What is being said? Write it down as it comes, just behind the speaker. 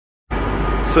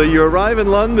So you arrive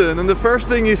in London and the first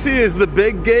thing you see is the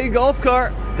big gay golf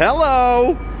cart.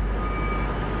 Hello!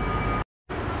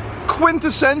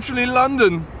 Quintessentially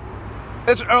London.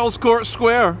 It's Earl's Court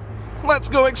Square. Let's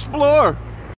go explore.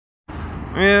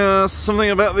 Yeah, something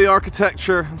about the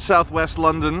architecture in southwest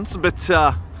London. It's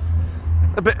a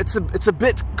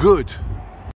bit good.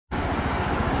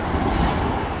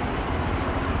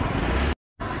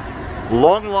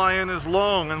 Long Lion is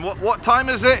long, and what time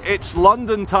is it? It's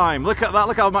London time. Look at that,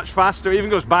 look how much faster. It even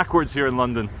goes backwards here in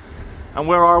London. And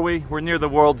where are we? We're near the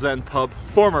World's End pub,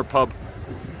 former pub.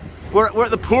 We're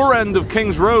at the poor end of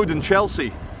King's Road in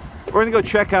Chelsea. We're gonna go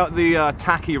check out the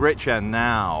tacky rich end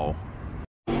now.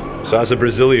 So as a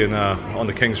Brazilian on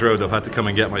the King's Road, I've had to come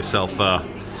and get myself a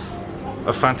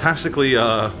fantastically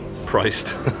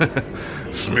priced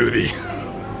smoothie.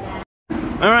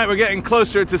 Alright, we're getting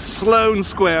closer to Sloane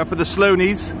Square for the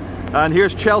Sloanies, and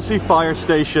here's Chelsea Fire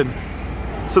Station.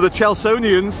 So the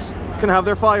Chelsonians can have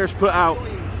their fires put out,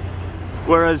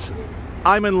 whereas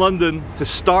I'm in London to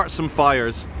start some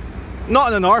fires.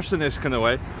 Not in an arsonist kind of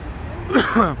way.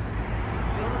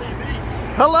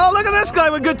 Hello, look at this guy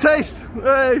with good taste.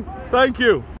 Hey, thank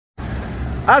you.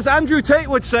 As Andrew Tate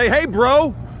would say, hey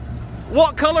bro,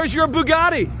 what color's your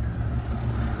Bugatti?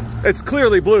 It's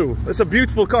clearly blue. It's a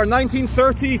beautiful car.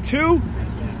 1932?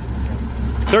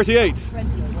 38?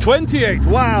 28.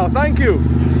 Wow, thank you.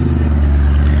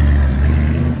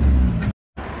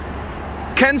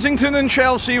 Kensington and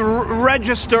Chelsea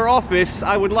Register Office.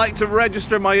 I would like to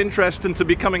register my interest into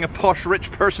becoming a posh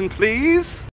rich person,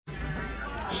 please.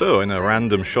 So, in a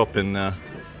random shop in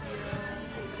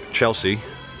Chelsea,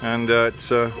 and it's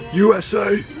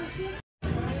USA.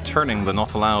 Turning the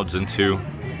not allows into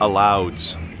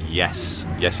allows. Yes,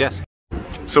 yes, yes.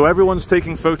 So everyone's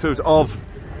taking photos of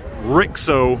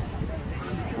Rixo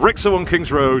on King's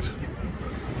Road.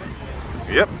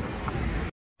 Yep.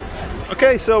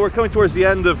 Okay, so we're coming towards the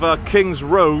end of King's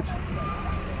Road.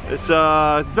 It's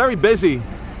very busy.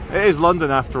 It is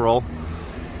London after all.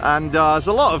 And there's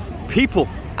a lot of people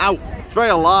out. It's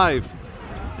very alive.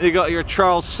 You got your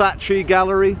Charles Saatchi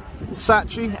gallery.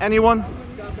 Saatchi, anyone?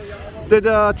 Did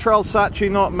Charles Saatchi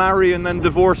not marry and then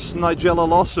divorce Nigella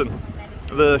Lawson,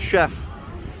 the chef?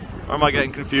 Or am I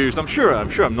getting confused? I'm sure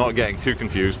I'm not getting too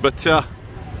confused. But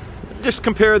just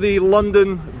compare the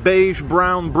London beige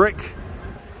brown brick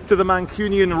to the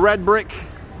Mancunian red brick.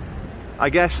 I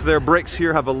guess their bricks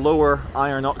here have a lower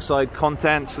iron oxide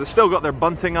content. So they've still got their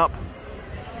bunting up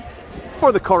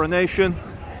for the coronation.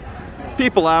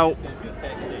 People out,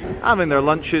 having their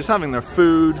lunches, having their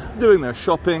food, doing their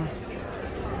shopping.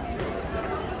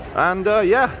 And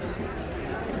yeah,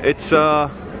 it's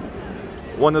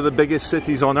one of the biggest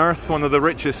cities on earth, one of the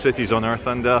richest cities on earth,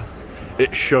 and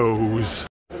it shows.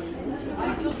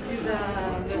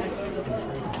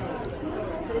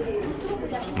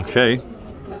 Okay,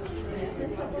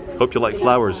 hope you like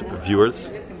flowers,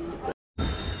 viewers.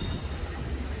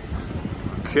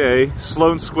 Okay,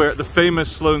 Sloane Square, the famous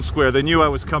Sloane Square. They knew I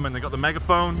was coming. They got the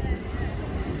megaphone,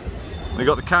 they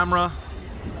got the camera,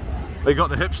 they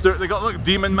got the hipster, they got, look,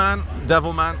 Demon Man,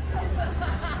 Devil Man,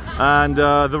 and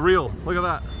the reel. Look at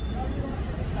that.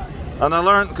 And I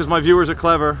learned, because my viewers are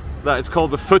clever, that it's called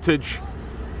the footage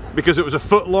because it was a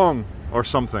foot long or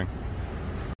something.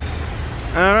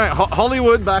 Alright,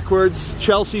 Hollywood backwards,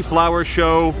 Chelsea Flower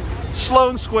Show,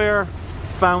 Sloane Square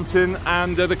Fountain,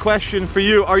 and the question for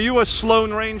you, are you a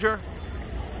Sloane Ranger?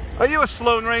 Are you a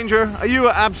Sloane Ranger? Are you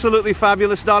an absolutely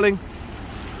fabulous darling?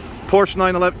 Porsche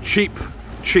 911, cheap,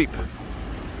 cheap.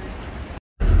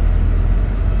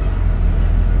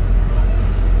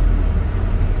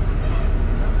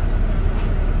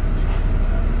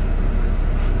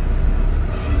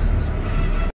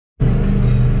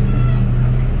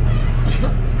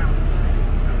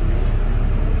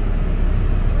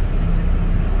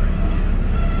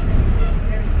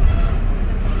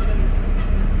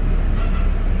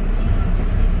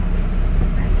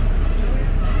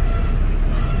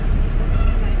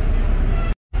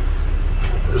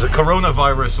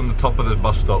 Coronavirus on the top of the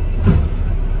bus stop.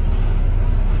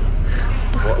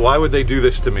 Why would they do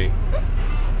this to me?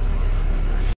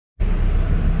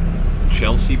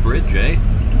 Chelsea Bridge, eh?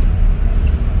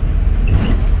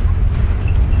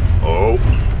 Oh,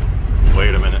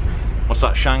 wait a minute. What's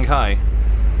that, Shanghai?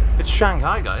 It's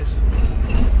Shanghai, guys.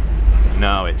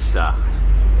 No, it's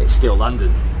still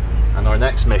London. And our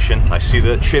next mission, I see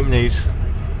the chimneys.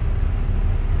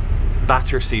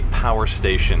 Battersea Power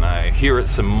Station. I hear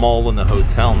it's a mall and a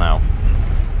hotel now.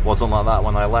 Wasn't like that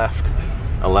when I left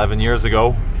 11 years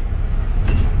ago.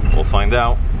 We'll find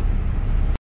out.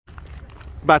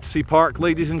 Battersea Park,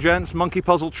 ladies and gents. Monkey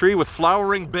puzzle tree with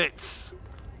flowering bits.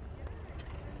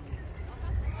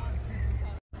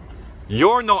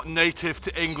 You're not native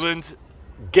to England.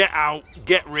 Get out,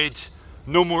 get rid,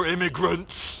 no more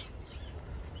immigrants.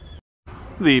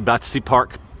 The Battersea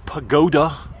Park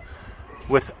Pagoda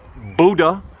with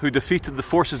Buddha, who defeated the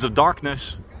forces of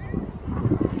darkness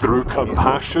through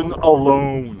compassion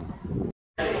alone.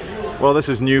 Well, this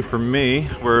is new for me.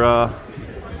 We're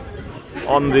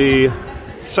on the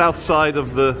south side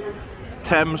of the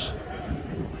Thames,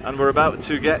 and we're about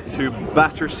to get to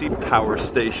Battersea Power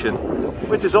Station,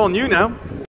 which is all new now.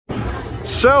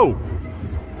 So,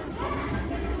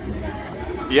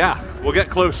 yeah, we'll get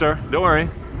closer, don't worry.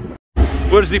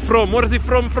 Where is he from? Where is he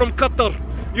from? From Qatar.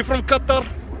 You from Qatar?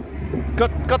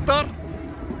 Qatar?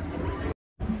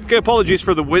 Okay, apologies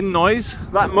for the wind noise.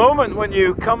 That moment when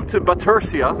you come to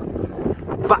Battersea,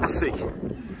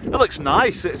 it looks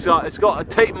nice. It's got a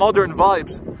Tate Modern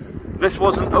vibes. This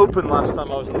wasn't open last time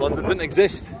I was in London, didn't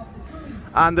exist.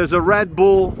 And there's a Red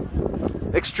Bull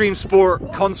Extreme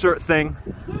Sport concert thing.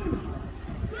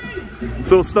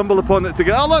 So stumble upon it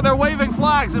together. Oh look, they're waving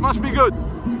flags, it must be good.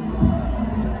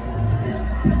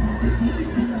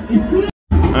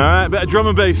 Alright, bit of drum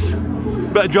and bass,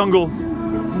 bit of jungle.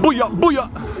 Booyah, booyah,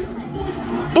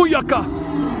 booyaka.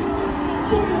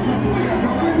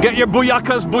 Get your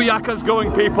booyakas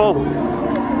going, people.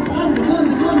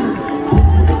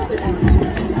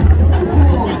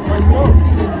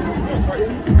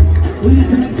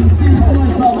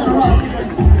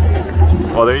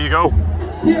 Oh, there you go.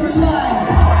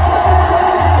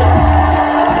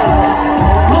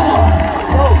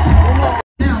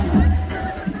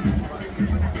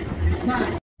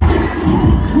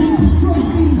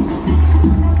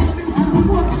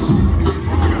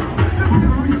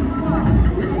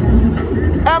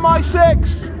 MI6.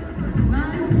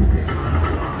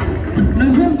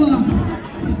 November,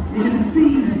 you're gonna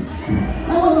see.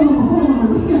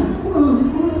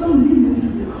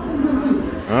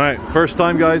 All right, first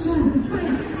time, guys.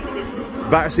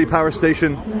 Battersea Power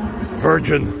Station,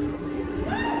 Virgin.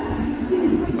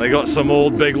 They got some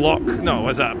old big lock. No,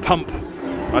 is that a pump?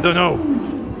 I don't know.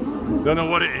 Don't know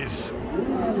what it is.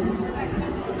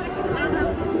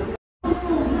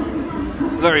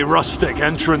 Very rustic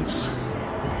entrance.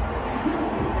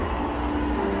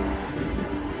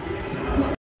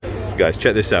 Guys,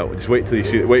 check this out. Just wait till you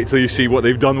see it. Wait till you see what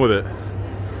they've done with it.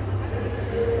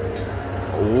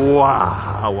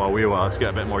 Wow! Wow! Wow! Let's get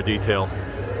a bit more detail.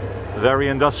 Very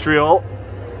industrial.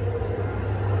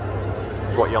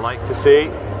 That's what you like to see.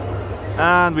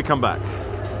 And we come back.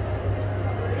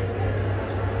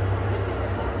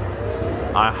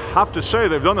 I have to say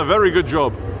they've done a very good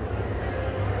job.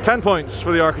 10 points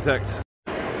for the architect.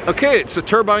 Okay, it's a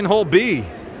turbine hall B.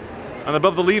 And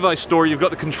above the Levi's store, you've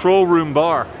got the control room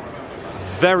bar.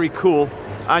 Very cool.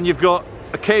 And you've got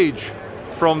a cage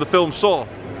from the film Saw.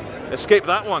 Escape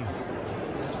that one.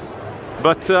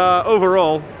 But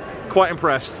overall, quite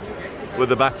impressed with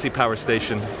the Battersea Power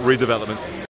Station redevelopment.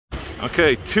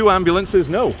 Okay, 2 ambulances,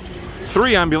 no,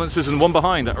 3 ambulances and 1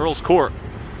 behind at Earl's Court.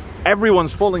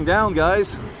 Everyone's falling down,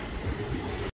 guys.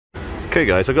 Okay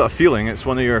guys, I got a feeling it's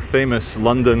one of your famous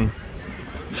London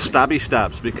stabby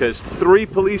stabs, because 3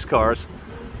 police cars,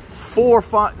 4,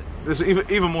 5, there's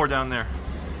even more down there.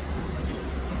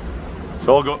 It's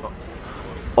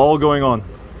all going on.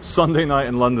 Sunday night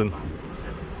in London.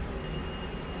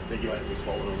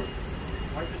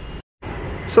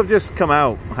 So I've just come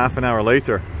out half an hour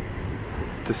later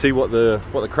to see what the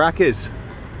crack is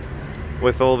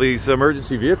with all these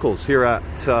emergency vehicles here at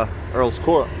Earl's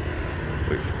Court.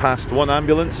 We've passed 1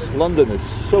 ambulance. London is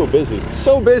so busy,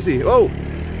 so busy. Oh,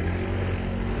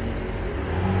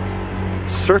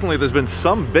 certainly there's been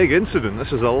some big incident.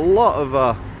 This is a lot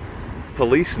of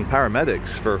police and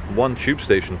paramedics for 1 tube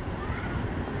station.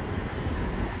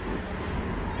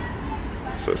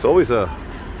 So it's always a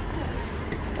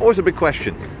big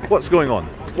question. What's going on?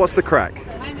 What's the crack?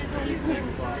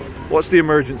 What's the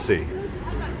emergency?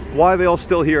 Why are they all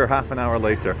still here half an hour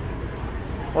later?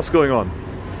 What's going on?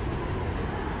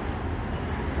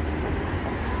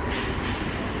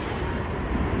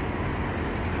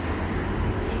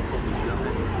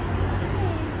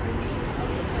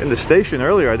 In the station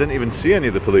earlier, I didn't even see any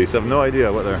of the police. I have no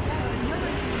idea what they're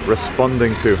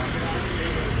responding to.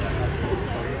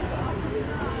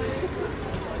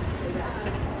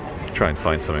 Try and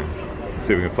find something.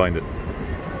 See if we can find it.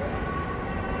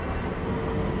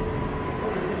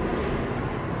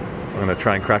 I'm going to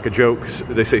try and crack a joke.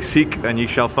 They say, seek and ye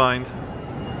shall find.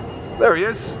 There he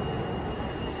is.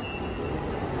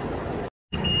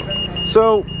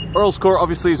 So, Earl's Court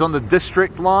obviously is on the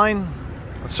District line.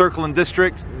 Circle and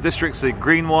District. District's the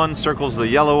green one, Circle's the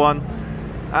yellow one.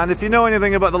 And if you know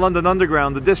anything about the London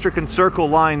Underground, the District and Circle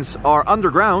lines are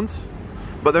underground,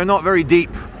 but they're not very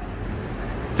deep.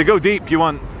 To go deep, you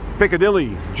want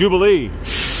Piccadilly, Jubilee,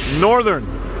 Northern.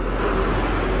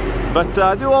 But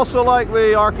I do also like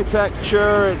the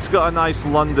architecture. It's got a nice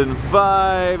London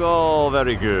vibe. All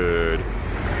very good.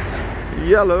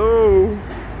 Yellow.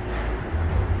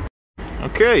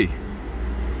 Okay.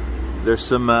 There's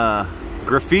some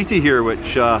graffiti here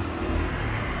which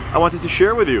I wanted to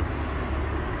share with you.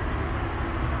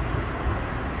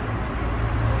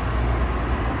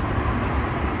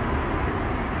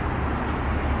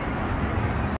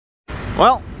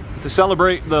 Well, to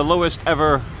celebrate the lowest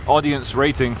ever audience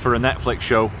rating for a Netflix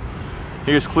show,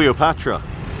 here's Cleopatra.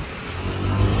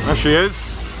 There she is.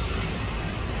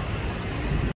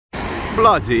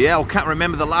 Bloody hell, can't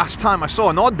remember the last time I saw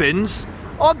an Oddbins.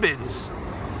 Oddbins!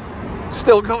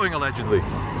 Still going, allegedly.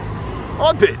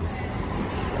 Oddbins!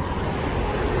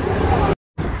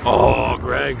 Oh,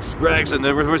 Greg's. Greg's, and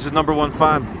where's his #1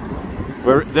 fan?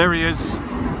 There he is.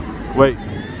 Wait.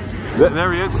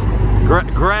 There he is.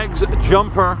 Greg's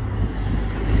jumper.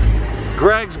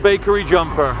 Greg's bakery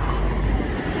jumper.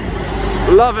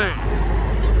 Love it.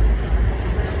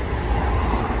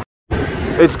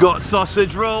 It's got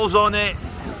sausage rolls on it.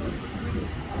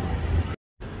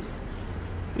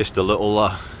 Just a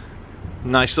little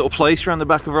nice little place around the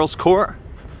back of Earl's Court.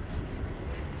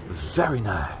 Very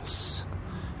nice.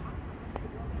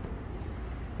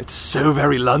 It's so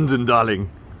very London, darling.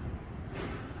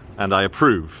 And I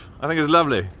approve. I think it's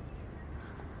lovely.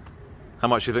 How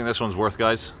much do you think this one's worth,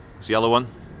 guys? This yellow one?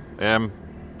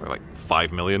 Like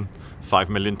 5 million. £5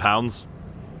 million.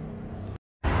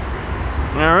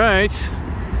 Alright.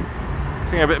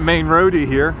 Getting a bit main roady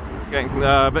here. Getting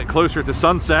a bit closer to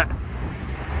sunset.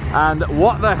 And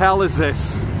what the hell is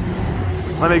this?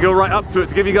 Let me go right up to it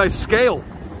to give you guys scale.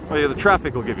 Well, yeah, the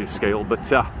traffic will give you scale,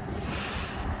 but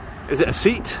is it a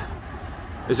seat?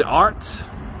 Is it art?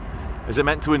 Is it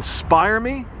meant to inspire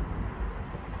me?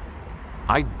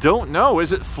 I don't know.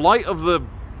 Is it Flight of the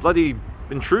bloody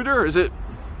Intruder? Is it...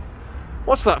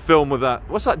 What's that film with that?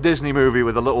 What's that Disney movie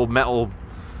with a little metal...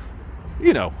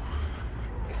 You know.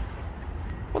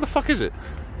 What the fuck is it?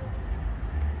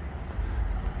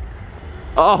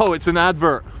 Oh, it's an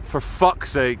advert. For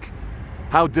fuck's sake.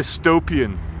 How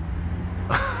dystopian.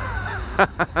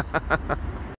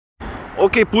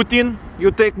 Okay, Putin,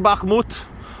 you take Bakhmut.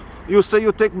 You say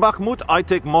you take Bakhmut, I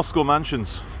take Moscow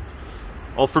Mansions.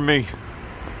 All for me.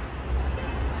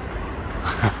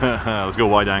 Let's go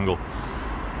wide angle.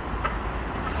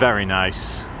 Very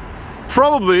nice.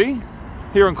 Probably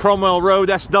here on Cromwell Road,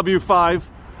 SW5.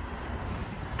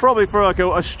 Probably for like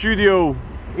a studio,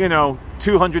 you know,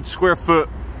 200 square foot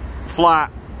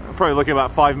flat. I'm probably looking at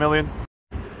about 5 million.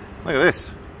 Look at this.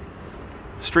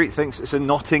 Street thinks it's in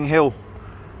Notting Hill.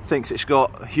 Thinks it's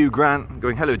got Hugh Grant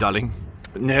going, hello darling.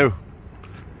 But no.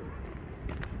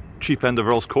 Cheap end of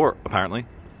Earl's Court, apparently.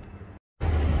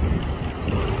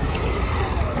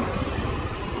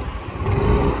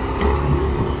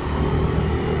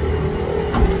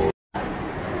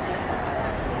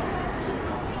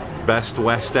 Best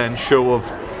West End show of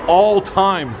all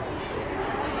time.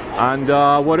 And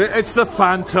it's the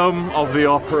Phantom of the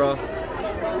Opera.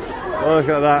 Look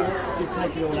at that.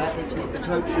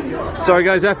 Sorry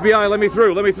guys, FBI, let me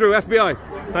through, FBI.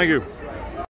 Thank you.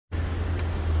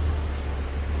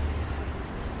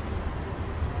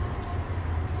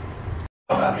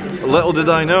 Little did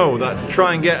I know that to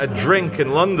try and get a drink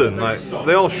in London, like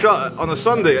they all shut on a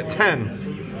Sunday at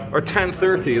 10 or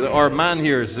 10:30. Our man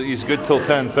here he's good till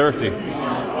 10:30,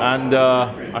 and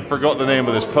I forgot the name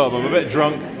of this pub. I'm a bit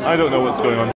drunk. I don't know what's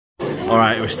going on. All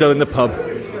right, we're still in the pub.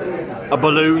 A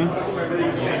balloon.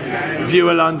 View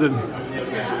of London.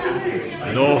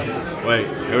 North. Wait,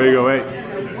 here we go. Wait,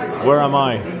 where am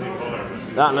I?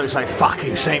 That looks like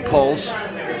fucking St. Paul's.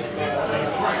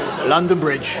 London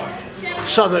Bridge.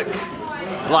 Southwark,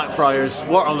 Blackfriars,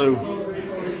 Waterloo,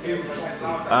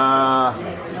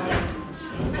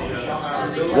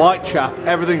 Whitechapel.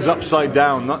 Everything's upside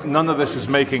down. None of this is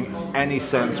making any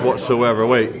sense whatsoever.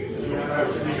 Wait,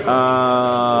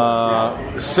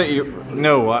 City?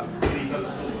 No.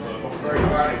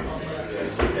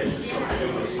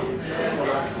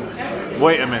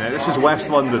 Wait a minute. This is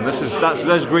West London.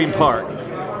 There's Green Park.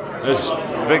 There's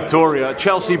Victoria,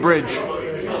 Chelsea Bridge.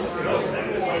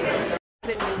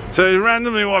 So he's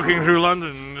randomly walking through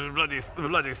London, the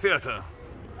bloody theatre.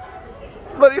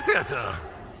 Bloody theatre.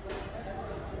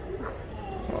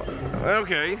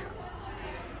 Okay.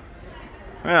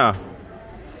 Yeah.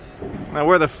 Now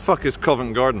where the fuck is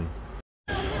Covent Garden?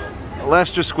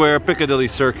 Leicester Square, Piccadilly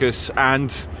Circus,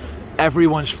 and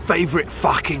everyone's favourite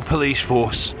fucking police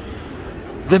force,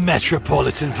 the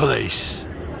Metropolitan Police.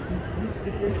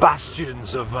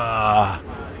 bastions of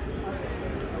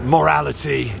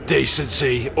morality,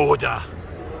 decency, order,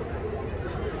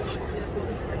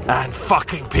 and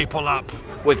fucking people up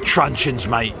with truncheons,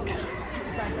 mate.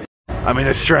 I'm in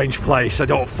a strange place. I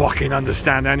don't fucking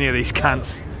understand any of these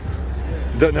cunts.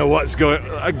 Don't know what's going.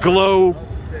 A glow,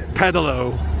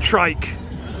 pedalo, trike.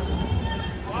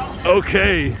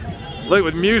 Okay, like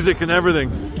with music and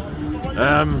everything.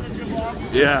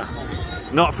 Yeah,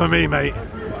 not for me, mate.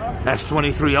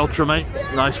 S23 Ultra, mate.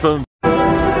 Nice phone.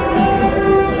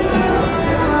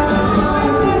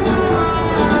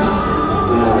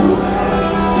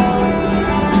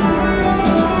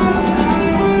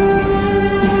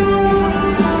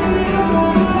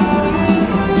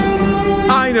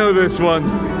 I know this one.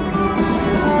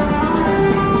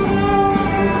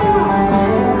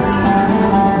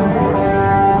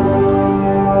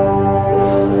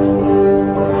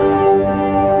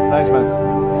 Thanks,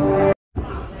 man.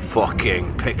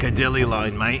 Fucking Piccadilly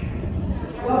line, mate.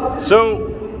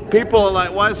 So, people are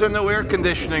like, why is there no air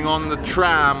conditioning on the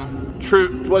tram?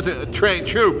 Was it a train?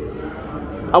 Tube.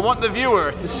 I want the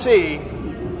viewer to see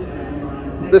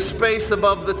the space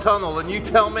above the tunnel, and you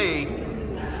tell me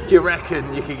if you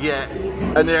reckon you could get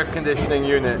an air conditioning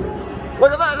unit.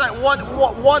 Look at that, like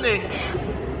one inch.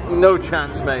 No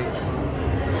chance, mate.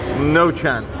 No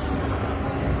chance.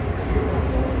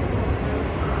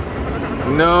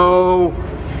 No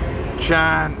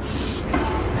chance.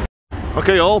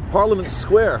 Okay, all Parliament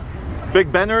Square.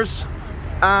 Big Benners.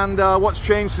 And what's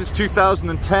changed since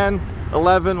 2010,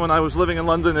 11, when I was living in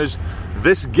London, is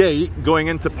this gate going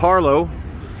into Parlo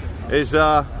is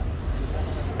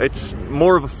it's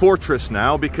more of a fortress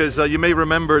now, because you may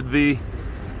remember the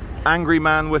angry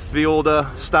man with the old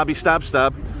stabby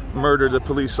stab murdered a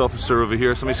police officer over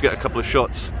here. So let me just get a couple of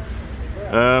shots.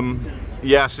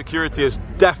 Yeah, security has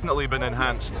definitely been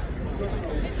enhanced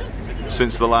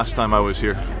since the last time I was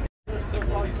here.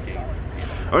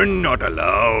 Not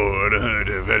allowed.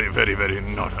 Very, very, very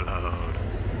not allowed.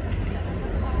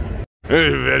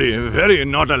 Very, very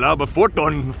not allowed, but 4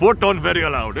 ton very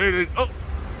allowed. Oh.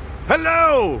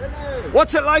 Hello! Hello!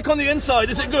 What's it like on the inside?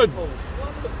 Is it good?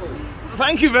 Wonderful.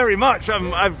 Thank you very much.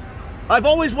 I've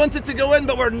always wanted to go in,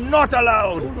 but we're not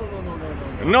allowed.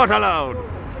 No. Not allowed.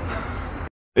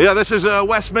 Yeah, this is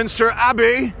Westminster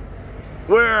Abbey,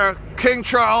 where King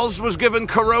Charles was given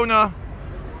corona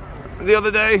the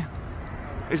other day.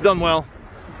 He's done well.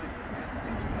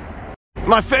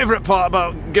 My favourite part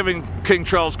about giving King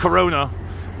Charles corona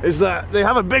is that they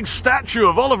have a big statue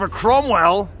of Oliver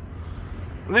Cromwell,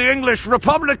 the English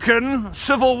Republican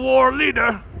Civil War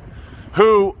leader,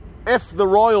 who, if the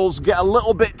royals get a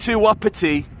little bit too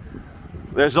uppity,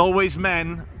 there's always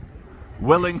men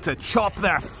willing to chop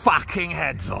their fucking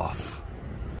heads off.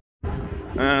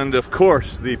 And of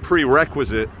course, the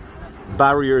prerequisite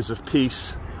barriers of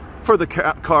peace for the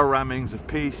car rammings of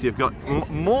peace. You've got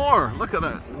more. Look at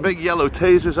that. Big yellow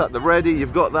tasers at the ready.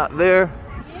 You've got that there.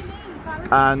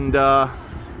 And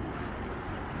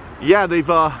yeah, they've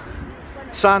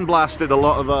sandblasted a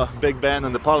lot of Big Ben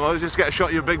and the Parliament. Let's just get a shot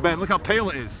of your Big Ben. Look how pale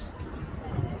it is.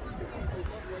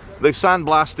 They've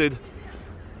sandblasted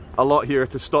a lot here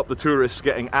to stop the tourists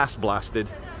getting ass blasted.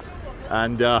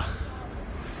 And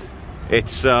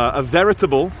it's a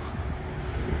veritable,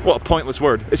 what a pointless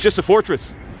word. It's just a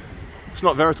fortress. It's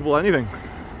not veritable anything.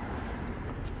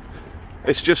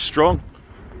 It's just strong.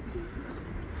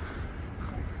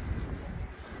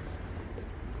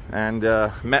 And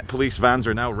Met Police vans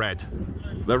are now red.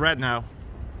 They're red now.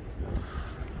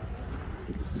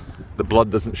 The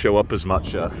blood doesn't show up as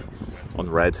much on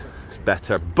red. It's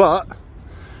better. But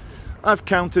I've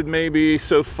counted maybe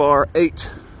so far 8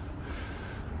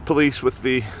 police with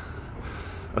the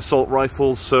assault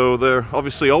rifles. So they're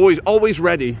obviously always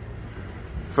ready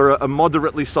for a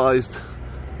moderately sized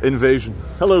invasion.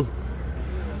 Hello.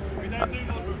 We don't do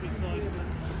moderately sized.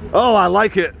 Oh, I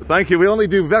like it. Thank you. We only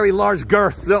do very large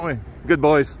girth, don't we? Good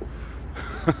boys.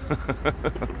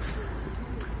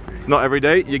 It's not every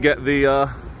day you get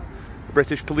the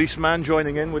British policeman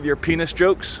joining in with your penis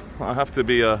jokes. I have to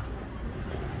be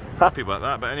happy about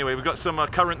that. But anyway, we've got some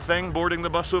current thing boarding the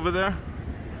bus over there.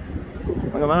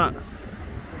 Look at that.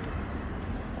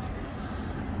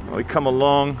 We come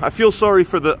along. I feel sorry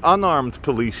for the unarmed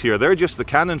police here. They're just the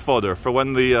cannon fodder for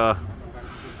when the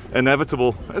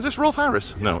inevitable... Is this Rolf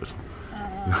Harris? No, it's...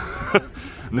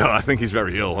 No, I think he's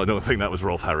very ill. I don't think that was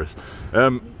Rolf Harris.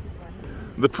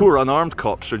 The poor unarmed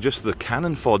cops are just the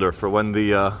cannon fodder for when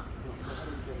the...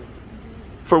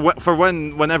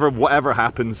 whenever whatever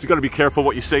happens. You got to be careful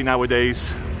what you say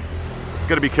nowadays.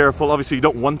 Got to be careful. Obviously, you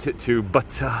don't want it to, but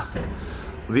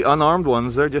the unarmed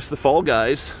ones, they're just the fall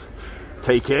guys.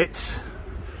 Take it.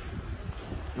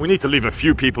 We need to leave a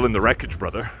few people in the wreckage,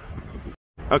 brother.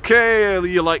 Okay,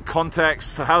 you like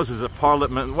context. The Houses of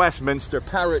Parliament, Westminster,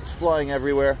 parrots flying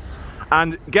everywhere.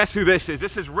 And guess who this is?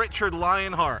 This is Richard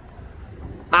Lionheart.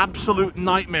 Absolute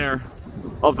nightmare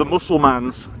of the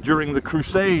Mussulmans during the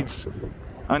Crusades.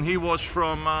 And he was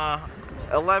from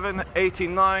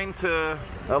 1189 to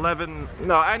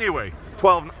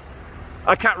 12.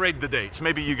 I can't read the dates.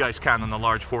 Maybe you guys can on the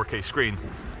large 4K screen.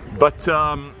 But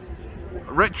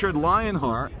Richard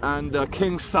Lionheart and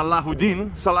King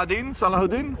Salahuddin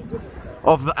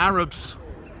of the Arabs,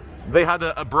 they had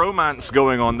a bromance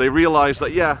going on. They realized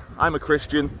that, yeah, I'm a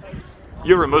Christian,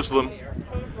 you're a Muslim,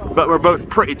 but we're both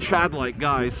pretty Chad-like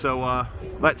guys, so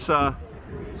let's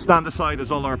stand aside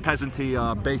as all our peasanty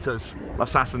betas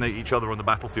assassinate each other on the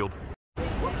battlefield.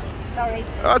 Sorry.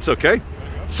 That's okay.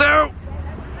 So,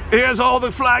 here's all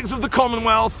the flags of the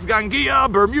Commonwealth: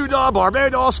 Gangia, Bermuda,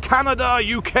 Barbados, Canada,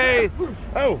 UK.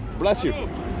 Oh, bless you.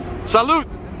 Salute.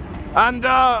 And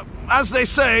as they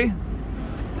say,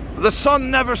 the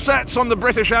sun never sets on the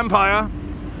British Empire.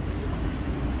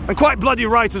 And quite bloody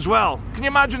right as well. Can you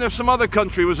imagine if some other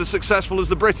country was as successful as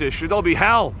the British? It'd all be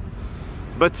hell.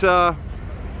 But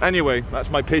anyway, that's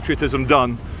my patriotism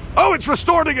done. Oh, it's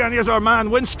restored again. Here's our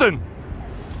man, Winston.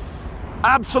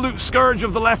 Absolute scourge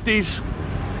of the lefties.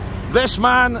 This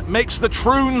man makes the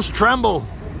troons tremble.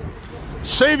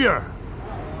 Saviour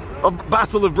of the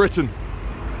Battle of Britain.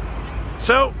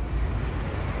 So,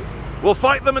 we'll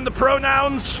fight them in the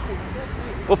pronouns.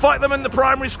 We'll fight them in the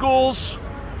primary schools.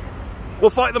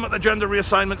 We'll fight them at the gender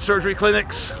reassignment surgery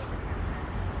clinics.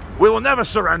 We will never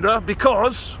surrender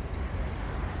because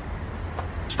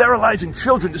sterilizing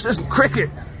children just isn't cricket.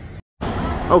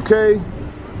 Okay,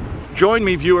 join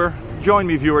me viewer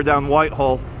down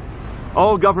Whitehall.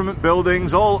 All government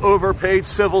buildings, all overpaid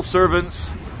civil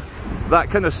servants,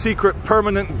 that kind of secret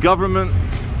permanent government.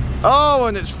 Oh,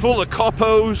 and it's full of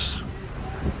coppos,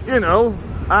 you know.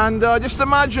 And just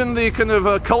imagine the kind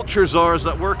of culture czars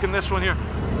that work in this one here.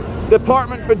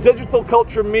 Department for Digital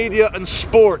Culture, Media and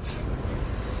Sport.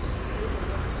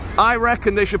 I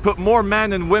reckon they should put more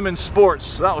men in women's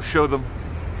sports. That'll show them.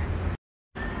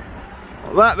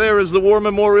 That there is the war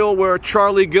memorial where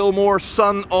Charlie Gilmore,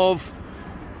 son of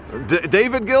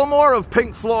David Gilmour of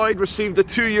Pink Floyd, received a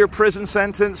 2-year prison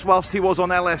sentence whilst he was on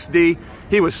LSD.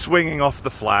 He was swinging off the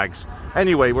flags.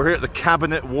 Anyway, we're here at the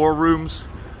Cabinet War Rooms.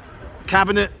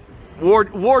 Cabinet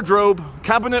Wardrobe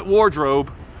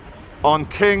on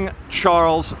King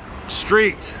Charles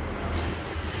Street.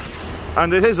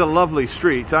 And it is a lovely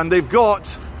street. And they've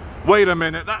got... Wait a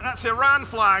minute, that's Iran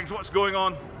flags. What's going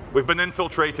on? We've been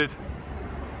infiltrated.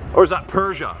 Or is that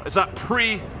Persia? Is that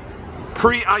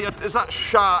is that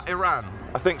Shah Iran?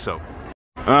 I think so.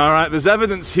 Alright, there's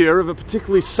evidence here of a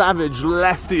particularly savage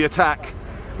lefty attack.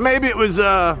 Maybe it was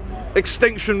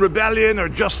Extinction Rebellion or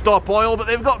Just Stop Oil, but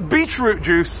they've got beetroot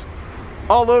juice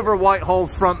all over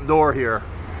Whitehall's front door here.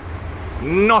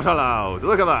 Not allowed.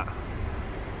 Look at that.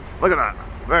 Look at that.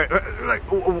 Right,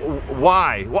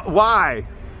 why? Why?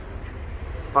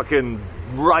 Fucking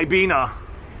Ribena.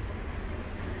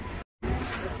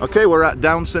 Okay, we're at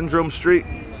Down Syndrome Street.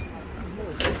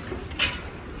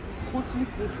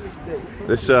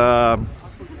 This, the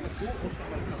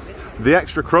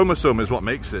extra chromosome is what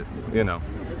makes it, you know.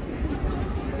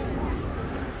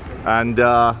 And,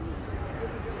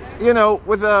 you know,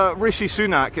 with Rishi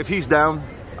Sunak, if he's down,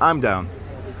 I'm down.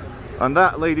 And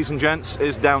that, ladies and gents,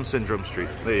 is Down Syndrome Street.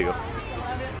 There you go.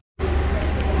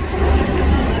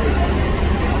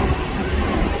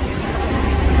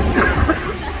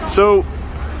 So,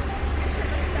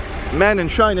 men in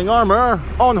shining armor,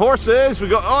 on horses. We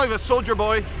got, oh, we've got Soldier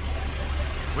Boy.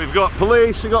 We've got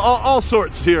police. We got all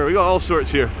sorts here. We got all sorts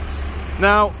here.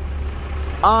 Now,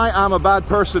 I am a bad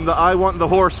person that I want the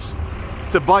horse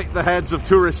to bite the heads of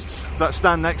tourists that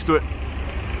stand next to it.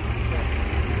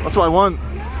 That's what I want.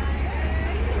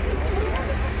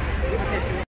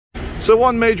 So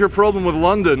one major problem with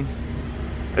London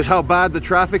is how bad the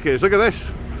traffic is. Look at this.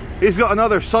 He's got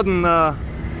another sudden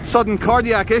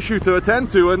cardiac issue to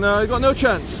attend to, and he's got no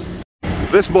chance.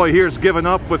 This boy here's given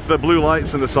up with the blue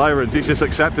lights and the sirens. He's just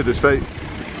accepted his fate.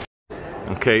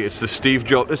 Okay, it's the Steve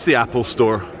Jobs, it's the Apple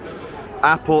store.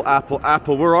 Apple.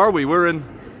 Where are we? We're in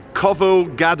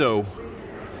Covent Garden.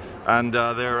 And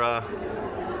they're...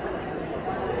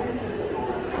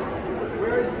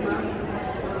 Where is Mum?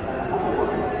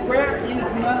 Where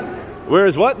is Mum? Where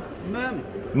is what? Mum.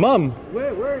 Mum?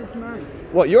 Where is Mum?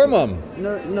 What, your mum?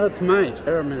 No, not mine,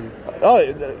 her mum. Oh,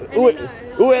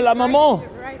 où est la maman?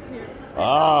 Right here.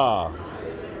 Ah,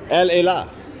 elle est là.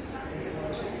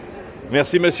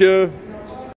 Merci, monsieur.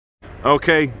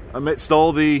 Okay, amidst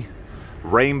all the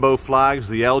rainbow flags,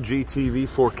 the LGTV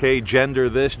 4K, gender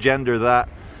this, gender that.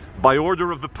 By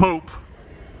order of the Pope,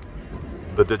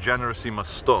 the degeneracy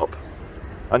must stop.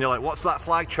 And you're like, what's that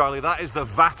flag, Charlie? That is the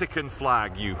Vatican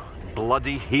flag, you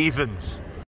bloody heathens.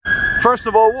 First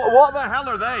of all, what the hell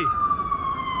are they?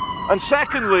 And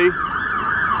secondly,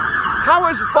 how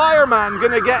is fireman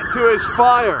gonna get to his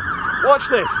fire? Watch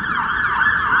this.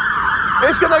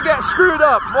 It's gonna get screwed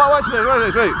up. Watch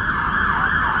this, wait.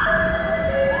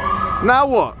 Now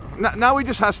what? Now he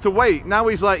just has to wait. Now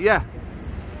he's like, yeah.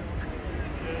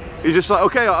 He's just like,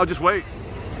 okay, I'll just wait.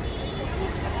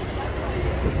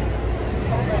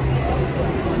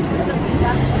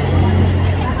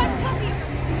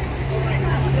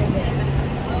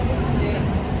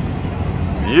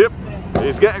 Yep,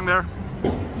 he's getting there.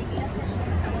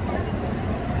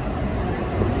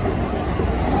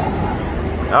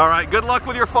 All right, good luck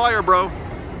with your fire, bro.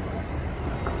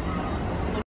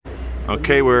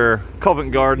 Okay, we're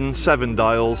Covent Garden, 7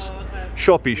 Dials,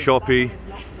 shoppy.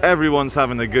 Everyone's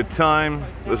having a good time.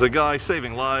 There's a guy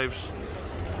saving lives.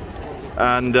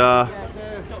 And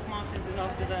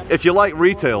if you like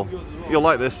retail, you'll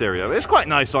like this area. It's quite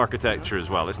nice architecture as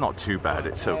well. It's not too bad,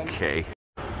 it's okay.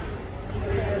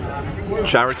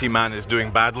 Charity man is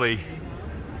doing badly.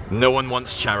 No one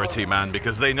wants Charity man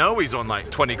because they know he's on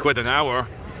like 20 quid an hour.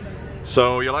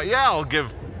 So you're like, yeah, I'll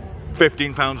give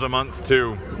 £15 a month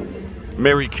to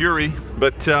Mary Curie,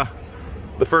 but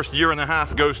the first year and a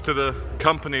half goes to the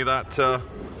company that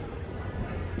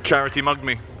Charity mugged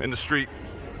me in the street.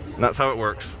 And that's how it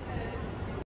works.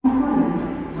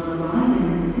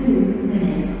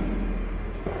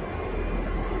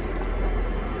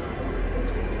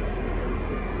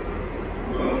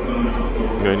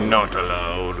 You're not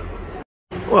allowed.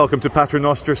 Welcome to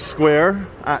Paternoster Square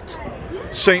at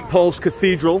St. Paul's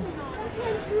Cathedral,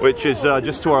 which is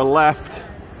just to our left.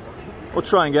 We'll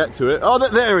try and get to it. Oh,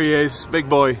 there he is, big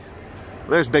boy.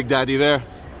 There's Big Daddy there.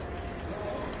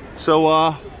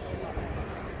 So,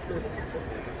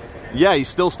 yeah, he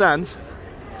still stands.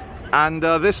 And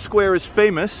this square is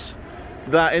famous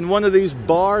that in one of these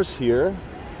bars here,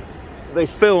 they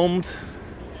filmed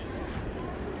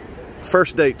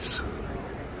First Dates.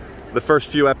 The first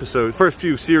few episodes, first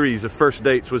few series of First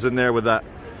Dates was in there with that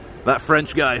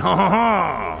French guy. Ha ha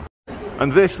ha!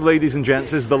 And this, ladies and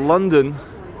gents, is the London.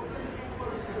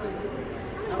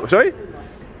 Sorry?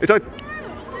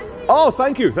 Oh,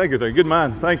 thank you. Good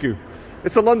man, thank you.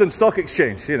 It's the London Stock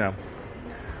Exchange, you know.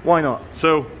 Why not?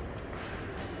 So,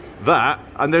 that,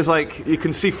 and there's like, you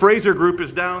can see Fraser Group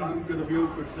is down. I'm going to be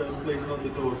open, please, on the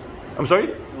doors. I'm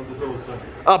sorry? On the doors, sir.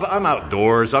 Oh, but I'm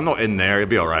outdoors. I'm not in there. It'll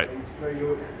be all right.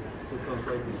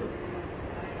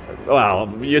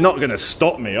 Well, you're not going to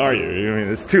stop me, are you? I mean,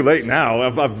 it's too late now.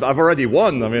 I've already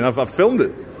won. I mean, I've filmed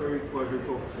it.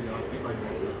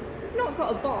 Not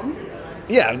got a bomb.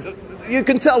 Yeah, you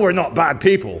can tell we're not bad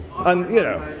people, and you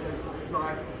know.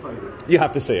 You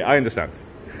have to say it. I understand.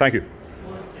 Thank you.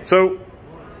 So,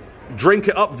 drink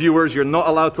it up, viewers. You're not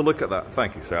allowed to look at that.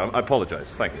 Thank you, sir. I apologize.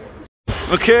 Thank you.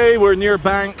 Okay, we're near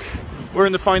Bank. We're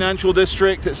in the financial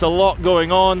district. It's a lot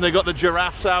going on. They got the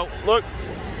giraffes out. Look.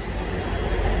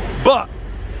 But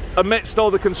amidst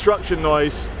all the construction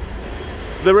noise,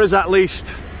 there is at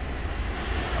least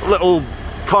a little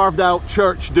carved out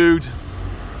church dude.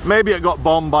 Maybe it got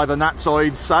bombed by the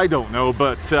Nazoids, I don't know,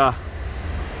 but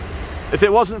if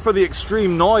it wasn't for the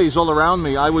extreme noise all around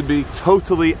me, I would be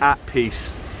totally at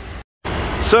peace.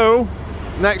 So,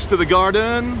 next to the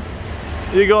garden,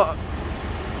 you got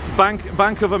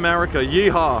Bank of America,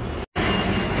 yeehaw.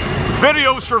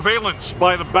 Video surveillance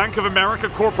by the Bank of America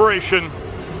Corporation.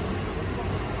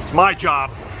 It's my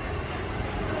job.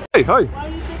 Hey, hi. Why are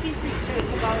you taking pictures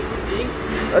about the thing?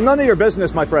 None of your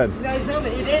business, my friend. No, it's not,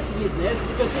 it is business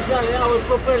because these are our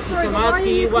properties. I'm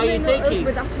asking you why you're taking.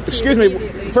 Excuse me,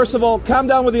 first of all, calm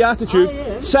down with the attitude. Oh,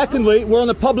 yeah. Secondly, we're on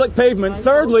a public pavement.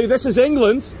 Thirdly, this is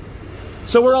England,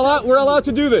 so we're allowed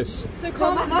to do this. So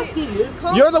I'm asking you.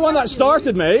 You're the one that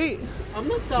started, mate. I'm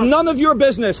not sorry. None of your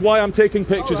business why I'm taking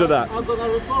pictures of that. I'm gonna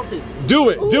report it. Do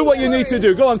it. Do what you need to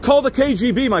do. Go on, call the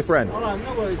KGB, my friend. Alright,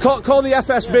 no worries. Call the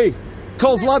FSB.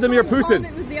 Call Vladimir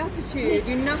Putin. With the attitude,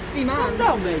 you nasty man. Calm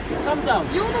down, mate. Calm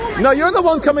down. You're the one that No, you're the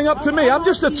one coming up to me. I'm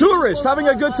just a tourist having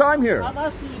a good time here. I'm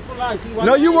asking you politely.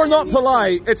 No, you were not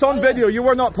polite. It's on video. You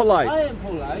were not I polite. am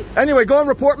polite. Anyway, go on,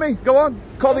 report me. Go on.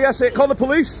 Call the SA. Call the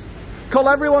police. Call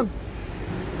everyone.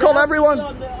 Call everyone.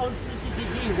 On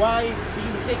CCTV, why you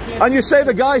taking? And you say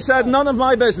the guy said none of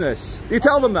my business. You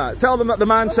tell them that. Tell them that the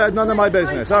man said none of my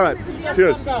business. All right.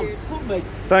 Cheers. Calm down. Cool, mate.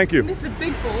 Thank you. Mr.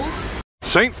 Big Balls.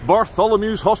 St.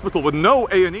 Bartholomew's Hospital with no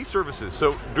A&E services,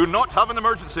 so do not have an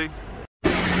emergency.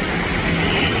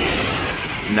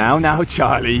 Now,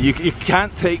 Charlie, you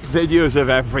can't take videos of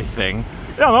everything.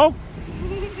 Hello.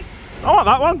 I want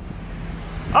that one.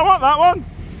 I want that one.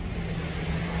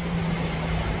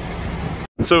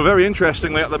 So very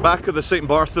interestingly, at the back of the St.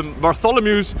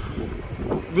 Bartholomew's,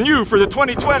 new for the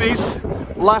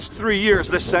 2020s, last 3 years,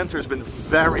 this centre has been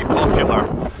very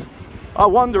popular. I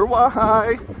wonder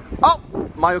why. Oh,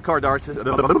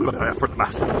 myocarditis for the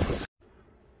masses.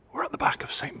 We're at the back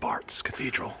of St. Bart's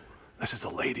Cathedral. This is the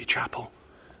Lady Chapel.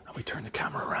 And we turn the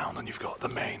camera around and you've got the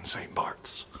main St.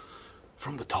 Bart's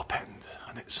from the top end.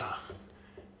 And it's a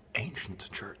ancient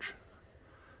church.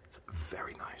 It's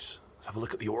very nice. Let's have a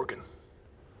look at the organ.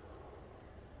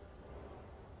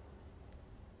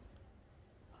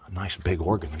 A nice big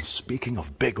organ. And speaking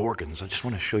of big organs, I just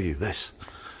want to show you this.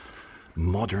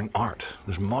 Modern art.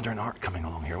 There's modern art coming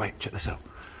along here. Wait, check this out.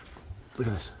 Look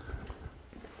at this.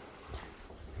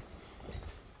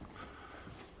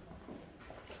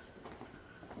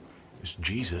 It's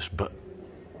Jesus, but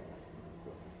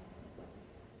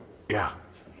yeah.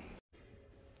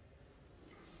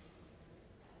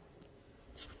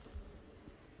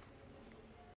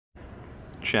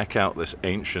 Check out this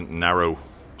ancient narrow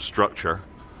structure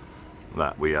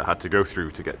that we had to go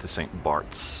through to get to St.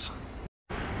 Bart's.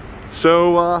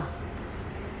 So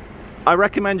I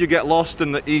recommend you get lost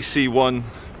in the EC1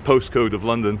 postcode of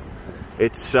London.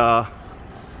 It's a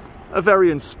very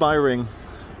inspiring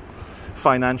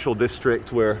financial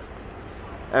district where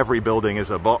every building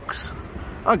is a box,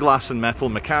 a glass and metal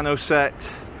Meccano set.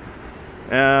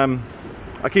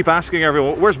 I keep asking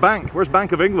everyone, where's Bank? Where's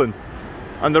Bank of England?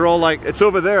 And they're all like, it's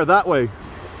over there, that way.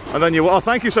 And then you, oh,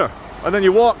 thank you, sir. And then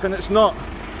you walk and it's not.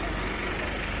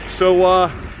 So,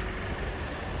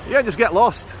 yeah, just get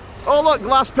lost. Oh, look,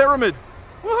 glass pyramid.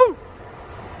 Woohoo!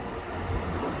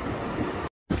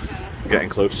 Getting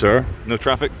closer, no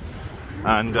traffic.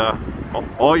 And,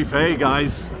 oy vey,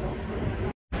 guys.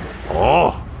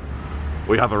 Oh,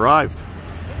 we have arrived.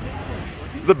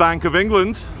 The Bank of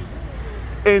England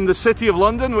in the City of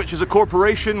London, which is a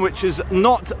corporation which is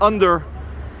not under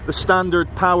the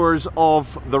standard powers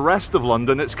of the rest of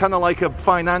London. It's kind of like a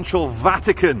financial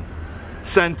Vatican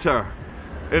centre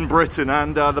in Britain,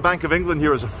 and the Bank of England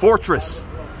here is a fortress.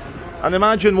 And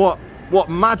imagine what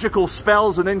magical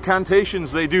spells and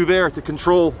incantations they do there to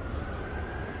control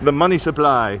the money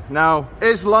supply. Now,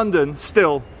 is London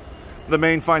still the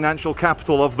main financial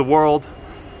capital of the world?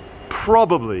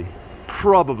 Probably.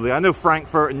 I know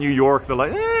Frankfurt and New York, they're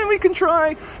like, we can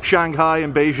try. Shanghai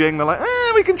and Beijing, they're like,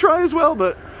 we can try as well,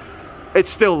 but it's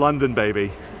still London,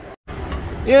 baby.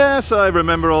 Yes, I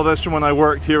remember all this from when I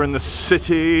worked here in the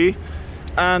city.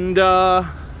 And that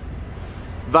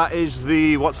is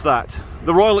the, what's that?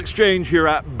 The Royal Exchange here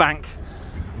at Bank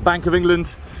of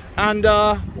England. And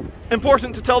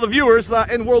important to tell the viewers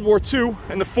that in World War II,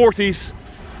 in the 40s,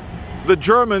 the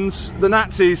Germans, the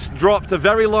Nazis, dropped a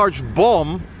very large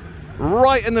bomb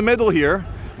right in the middle here,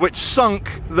 which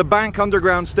sunk the bank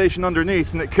underground station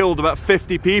underneath, and it killed about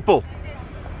 50 people.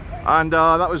 And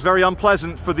that was very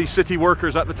unpleasant for the city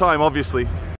workers at the time, obviously.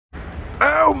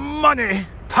 Oh, money,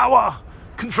 power,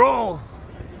 control.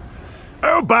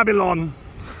 Oh, Babylon.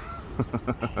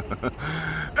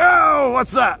 Oh,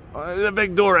 what's that? The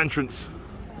big door entrance.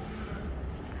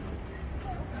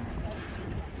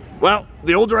 Well,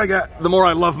 the older I get, the more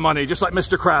I love money, just like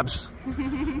Mr. Krabs.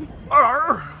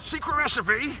 Secret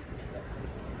recipe.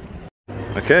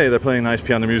 Okay, they're playing nice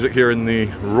piano music here in the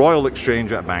Royal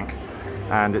Exchange at Bank.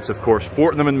 And it's, of course,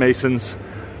 Fortnum and Mason's,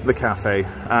 the cafe.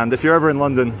 And if you're ever in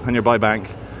London and you're by Bank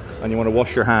and you want to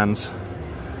wash your hands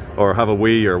or have a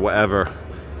wee or whatever,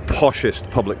 poshest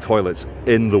public toilets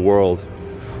in the world.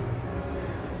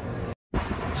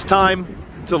 It's time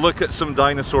to look at some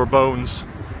dinosaur bones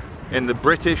in the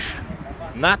British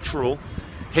Natural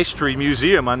History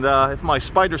Museum. And if my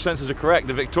spider senses are correct,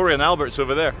 the Victoria and Albert's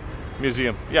over there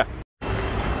museum, yeah.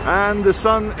 And the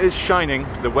sun is shining,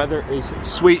 the weather is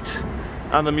sweet,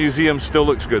 and the museum still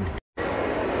looks good.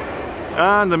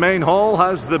 And the main hall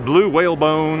has the blue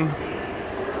whalebone.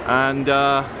 And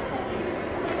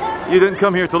you didn't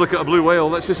come here to look at a blue whale,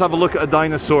 let's just have a look at a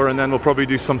dinosaur and then we'll probably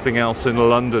do something else in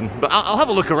London. But I'll have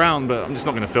a look around, but I'm just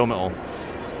not going to film it all.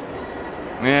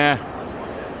 Yeah,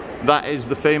 that is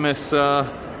the famous...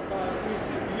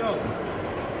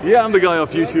 Yeah, I'm the guy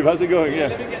off YouTube, how's it going? Yeah.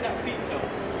 Let me get that feature.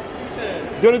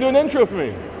 Do you want to do an intro for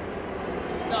me?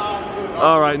 No.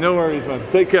 Alright, no worries, man.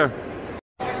 Take care.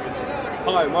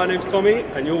 Hi, my name's Tommy,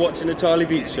 and you're watching The Charlie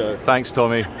Beach Show. Thanks,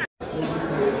 Tommy.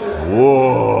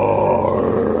 Whoa.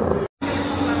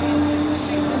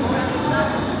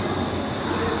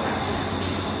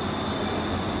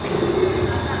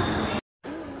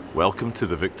 Welcome to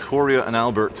the Victoria and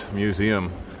Albert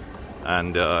Museum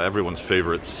and everyone's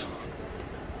favourites,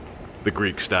 the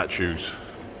Greek statues.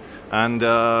 And,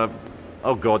 oh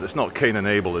God, it's not Cain and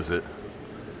Abel, is it?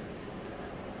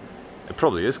 It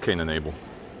probably is Cain and Abel.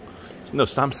 No,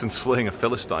 Samson slaying a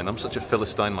Philistine. I'm such a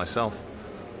Philistine myself.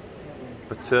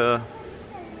 But,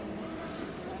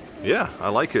 yeah, I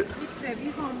like it.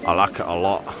 I like it a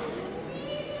lot.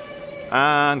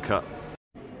 And cut.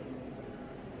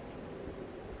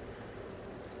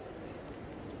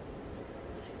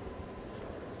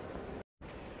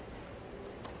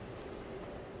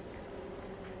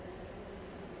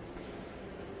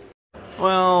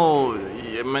 Well,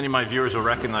 many of my viewers will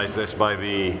recognize this by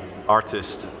the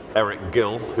artist Eric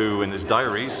Gill, who in his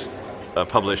diaries,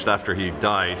 published after he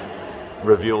died,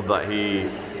 revealed that he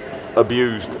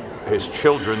abused his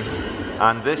children.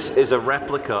 And this is a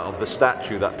replica of the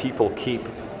statue that people keep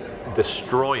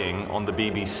destroying on the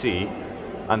BBC,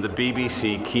 and the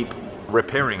BBC keep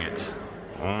repairing it.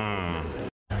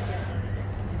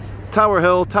 Tower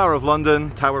Hill, Tower of London,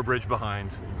 Tower Bridge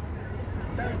behind.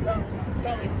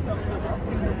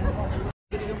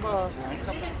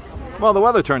 Well, the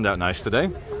weather turned out nice today.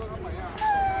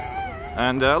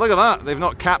 And look at that, they've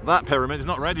not capped that pyramid, it's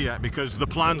not ready yet because the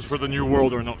plans for the new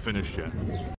world are not finished yet.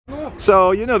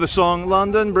 So, you know the song,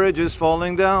 London Bridge is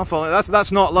falling down, falling.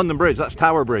 That's not London Bridge, that's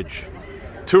Tower Bridge.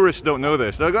 Tourists don't know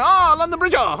this. They'll go, oh, London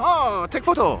Bridge, oh, take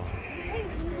photo.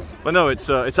 But no, it's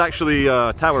actually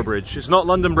Tower Bridge. It's not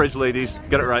London Bridge, ladies,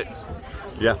 get it right.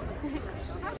 Yeah.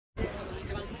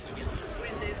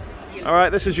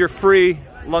 Alright, this is your free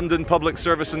London public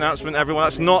service announcement, everyone.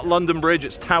 That's not London Bridge,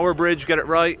 it's Tower Bridge, get it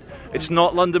right. It's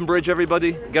not London Bridge,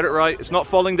 everybody, get it right. It's not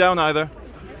falling down either.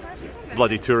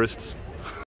 Bloody tourists.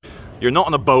 You're not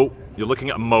on a boat, you're looking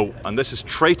at a moat, and this is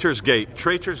Traitor's Gate.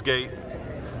 Traitor's Gate,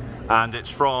 and it's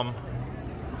from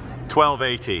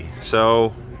 1280,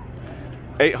 so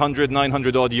 800,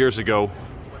 900 odd years ago.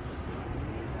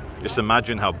 Just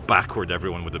imagine how backward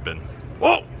everyone would have been.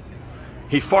 Whoa!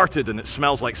 He farted and it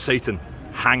smells like Satan.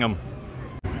 Hang him.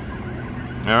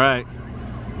 Alright.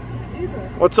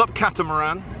 What's up,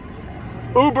 catamaran?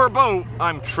 Uber boat!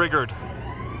 I'm triggered.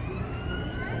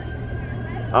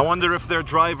 I wonder if their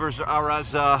drivers are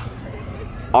as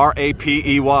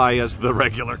R-A-P-E-Y as the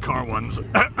regular car ones.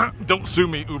 Don't sue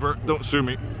me, Uber. Don't sue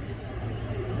me.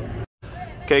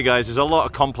 Okay, guys, there's a lot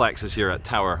of complexes here at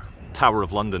Tower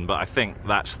of London, but I think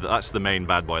that's the main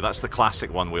bad boy. That's the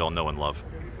classic one we all know and love.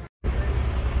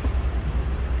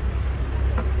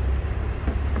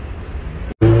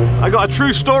 I got a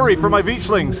true story for my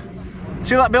Veechlings.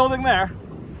 See that building there?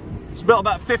 It's built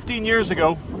about 15 years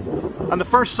ago. And the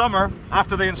first summer,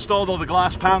 after they installed all the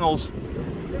glass panels,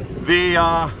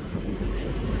 the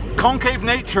concave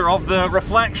nature of the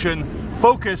reflection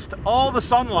focused all the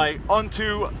sunlight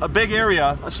onto a big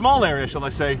area, a small area, shall I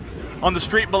say, on the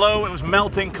street below. It was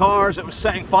melting cars, it was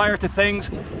setting fire to things.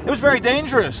 It was very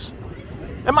dangerous.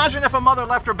 Imagine if a mother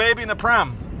left her baby in a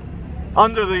pram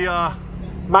under the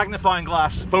magnifying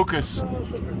glass focus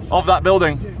of that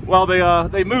building. Well,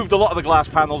 they moved a lot of the glass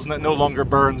panels and it no longer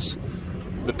burns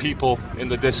the people in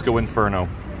the disco inferno.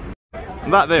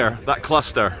 And that there, that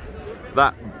cluster,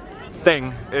 that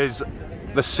thing is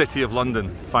the City of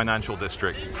London financial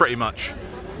district, pretty much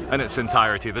in its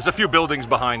entirety. There's a few buildings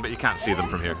behind, but you can't see them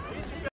from here.